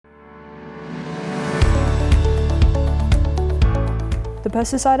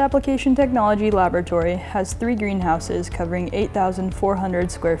Pesticide Application Technology Laboratory has 3 greenhouses covering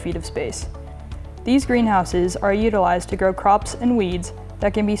 8,400 square feet of space. These greenhouses are utilized to grow crops and weeds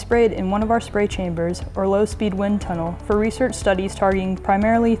that can be sprayed in one of our spray chambers or low-speed wind tunnel for research studies targeting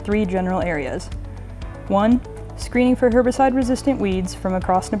primarily 3 general areas. 1. Screening for herbicide-resistant weeds from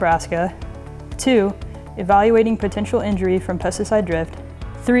across Nebraska. 2. Evaluating potential injury from pesticide drift.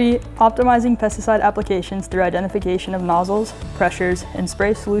 3. Optimizing pesticide applications through identification of nozzles, pressures, and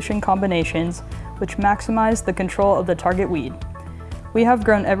spray solution combinations, which maximize the control of the target weed. We have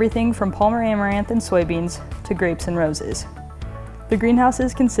grown everything from Palmer amaranth and soybeans to grapes and roses. The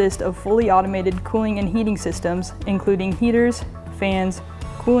greenhouses consist of fully automated cooling and heating systems, including heaters, fans,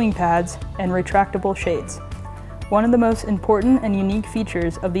 cooling pads, and retractable shades. One of the most important and unique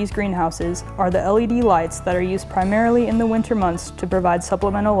features of these greenhouses are the LED lights that are used primarily in the winter months to provide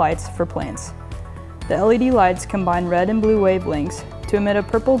supplemental lights for plants. The LED lights combine red and blue wavelengths to emit a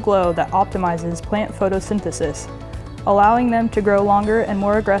purple glow that optimizes plant photosynthesis, allowing them to grow longer and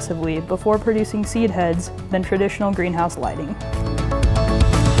more aggressively before producing seed heads than traditional greenhouse lighting.